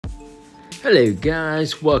Hello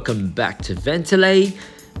guys, welcome back to Ventilate,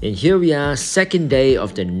 and here we are, second day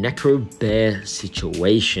of the NECROBEAR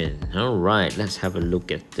situation. Alright, let's have a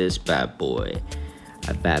look at this bad boy.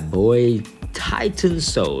 A bad boy Titan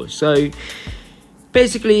Soul. So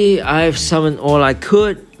basically I've summoned all I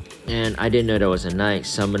could, and I didn't know there was a knight,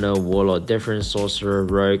 summoner, warlord, different sorcerer,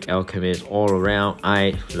 rogue, alchemist, all around.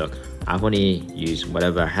 I've only used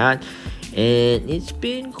whatever I had, and it's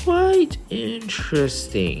been quite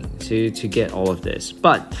interesting to get all of this.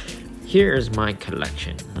 But here's my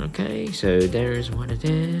collection. Okay, so there's what it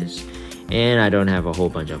is, and I don't have a whole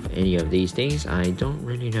bunch of any of these things. I don't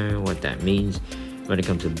really know what that means when it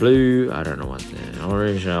comes to blue. I don't know what the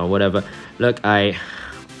orange or whatever. Look,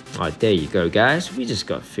 there you go guys, we just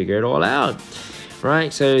got to figure it all out.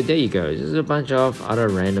 Right, so there you go. There's a bunch of other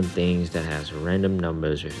random things that has random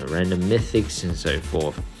numbers with random mythics and so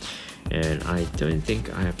forth. And I don't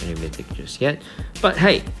think I have any mythic just yet. But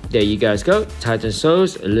hey, there you guys go. Titan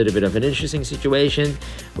Souls, a little bit of an interesting situation.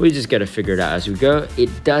 We just got to figure it out as we go.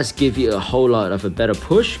 It does give you a whole lot of a better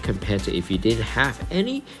push compared to if you didn't have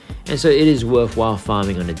any. And so it is worthwhile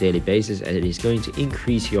farming on a daily basis, and it is going to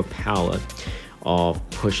increase your power of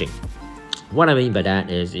pushing. What I mean by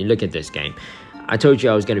that is, you look at this game. I told you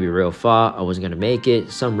I was going to be real far. I wasn't going to make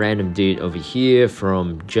it. Some random dude over here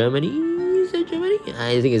from Germany. Is it Germany?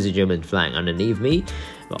 I think it's a German flag underneath me.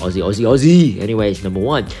 But Aussie. Anyways, number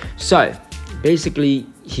one. So, basically,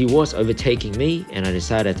 he was overtaking me. And I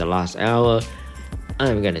decided at the last hour,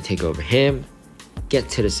 I'm going to take over him. Get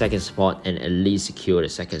to the second spot and at least secure the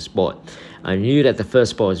second spot. I knew that the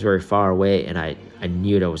first spot was very far away. And I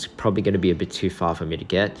knew that was probably going to be a bit too far for me to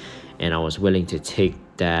get. And I was willing to take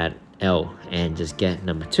that L and just get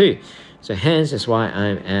number 2. So hence that's why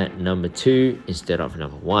I'm at number 2 instead of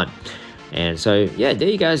number 1. And so yeah, there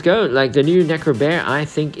you guys go. Like the new NECROBEAR, I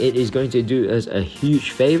think it is going to do us a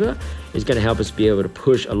huge favor. It's going to help us be able to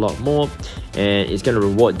push a lot more, and it's going to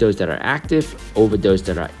reward those that are active over those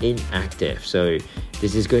that are inactive. So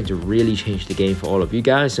this is going to really change the game for all of you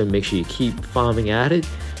guys. So make sure you keep farming at it,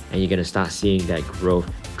 and you're going to start seeing that growth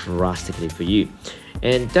drastically for you.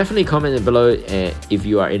 And definitely comment below if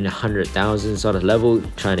you are in the 100,000 sort of level,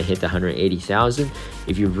 trying to hit the 180,000.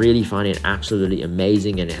 If you really find it absolutely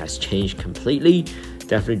amazing and it has changed completely,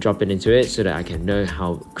 definitely drop it into it so that I can know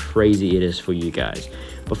how crazy it is for you guys.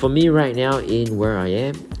 But for me right now, in where I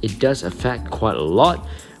am, it does affect quite a lot,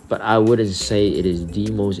 but I wouldn't say it is the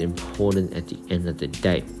most important at the end of the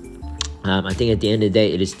day. I think at the end of the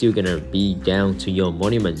day, it is still going to be down to your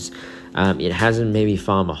monuments. It hasn't made me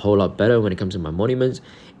farm a whole lot better when it comes to my monuments.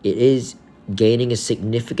 It is gaining a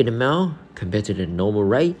significant amount compared to the normal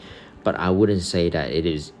rate, but I wouldn't say that it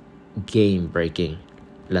is game breaking.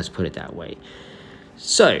 Let's put it that way.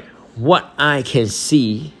 So what I can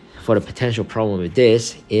see for the potential problem with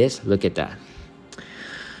this is, look at that.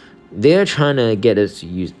 They're trying to get us to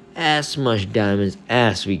use as much diamonds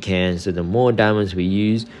as we can. So the more diamonds we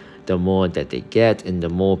use, the more that they get, and the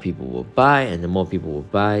more people will buy, and the more people will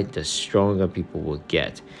buy, the stronger people will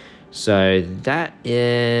get. So that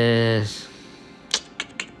is,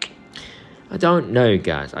 I don't know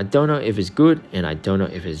guys, I don't know if it's good and I don't know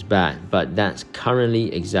if it's bad, but that's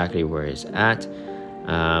currently exactly where it's at.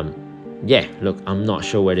 Yeah, look, I'm not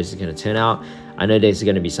sure where this is going to turn out. I know there's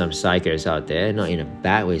going to be some psychos out there, not in a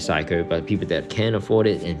bad way psycho, but people that can afford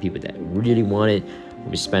it and people that really want it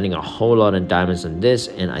will be spending a whole lot of diamonds on this,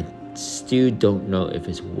 and I still don't know if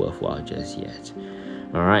it's worthwhile just yet.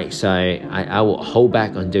 Alright, so I will hold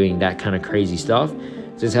back on doing that kind of crazy stuff.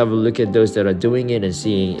 Just have a look at those that are doing it and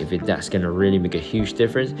seeing if that's going to really make a huge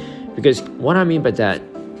difference. Because what I mean by that,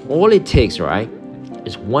 all it takes, right,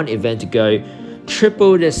 is one event to go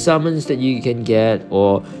triple the summons that you can get,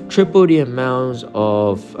 or triple the amounts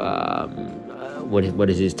of what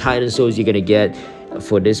is this Titan Souls you're gonna get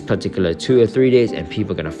for this particular 2 or 3 days, and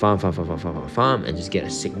people are gonna farm and just get a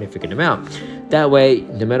significant amount. That way,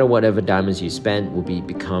 no matter whatever diamonds you spend will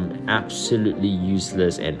become absolutely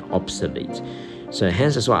useless and obsolete. So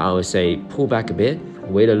hence that's why I would say pull back a bit,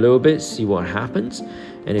 wait a little bit, see what happens,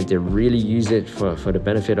 and if they really use it for the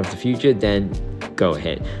benefit of the future, then go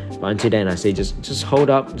ahead. But until then, I say just hold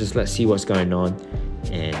up, just let's see what's going on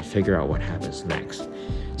and figure out what happens next.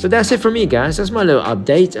 So that's it for me guys, that's my little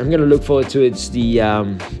update. I'm gonna look forward to it. It's the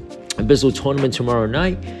Abyssal tournament tomorrow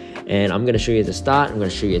night, and I'm gonna show you at the start, I'm gonna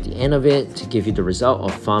show you at the end of it to give you the result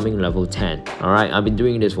of farming level 10. Alright, I've been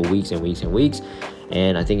doing this for weeks and weeks and weeks,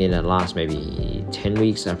 and I think in the last maybe 10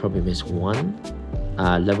 weeks I probably missed one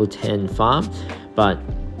level 10 farm. But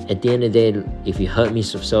at the end of the day, if you heard me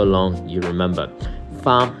for so long, you remember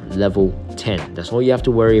farm level 10. That's all you have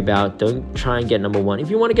to worry about. Don't try and get number 1. If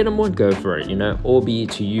you want to get number 1, go for it. You know, all be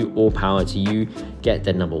to you, all power to you. Get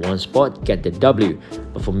the number 1 spot, get the W.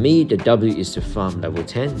 But for me, the W is to farm level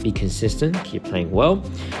 10. Be consistent, keep playing well,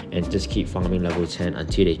 and just keep farming level 10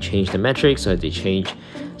 until they change the metrics, or they change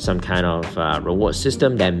some kind of reward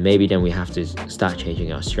system. Then maybe then we have to start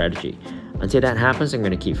changing our strategy. Until that happens, I'm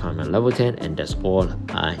going to keep farming level 10, and that's all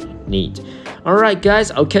I need. Alright guys,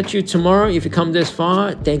 I'll catch you tomorrow. If you come this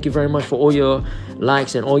far, thank you very much for all your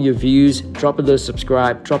likes and all your views. Drop a little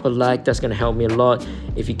subscribe, drop a like, that's going to help me a lot.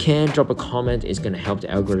 If you can, drop a comment, it's going to help the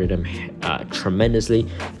algorithm tremendously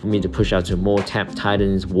for me to push out to more Tap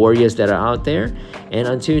Titans warriors that are out there. And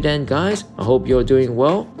until then guys, I hope you're doing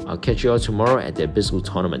well. I'll catch you all tomorrow at the Abyssal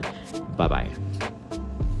tournament. Bye bye.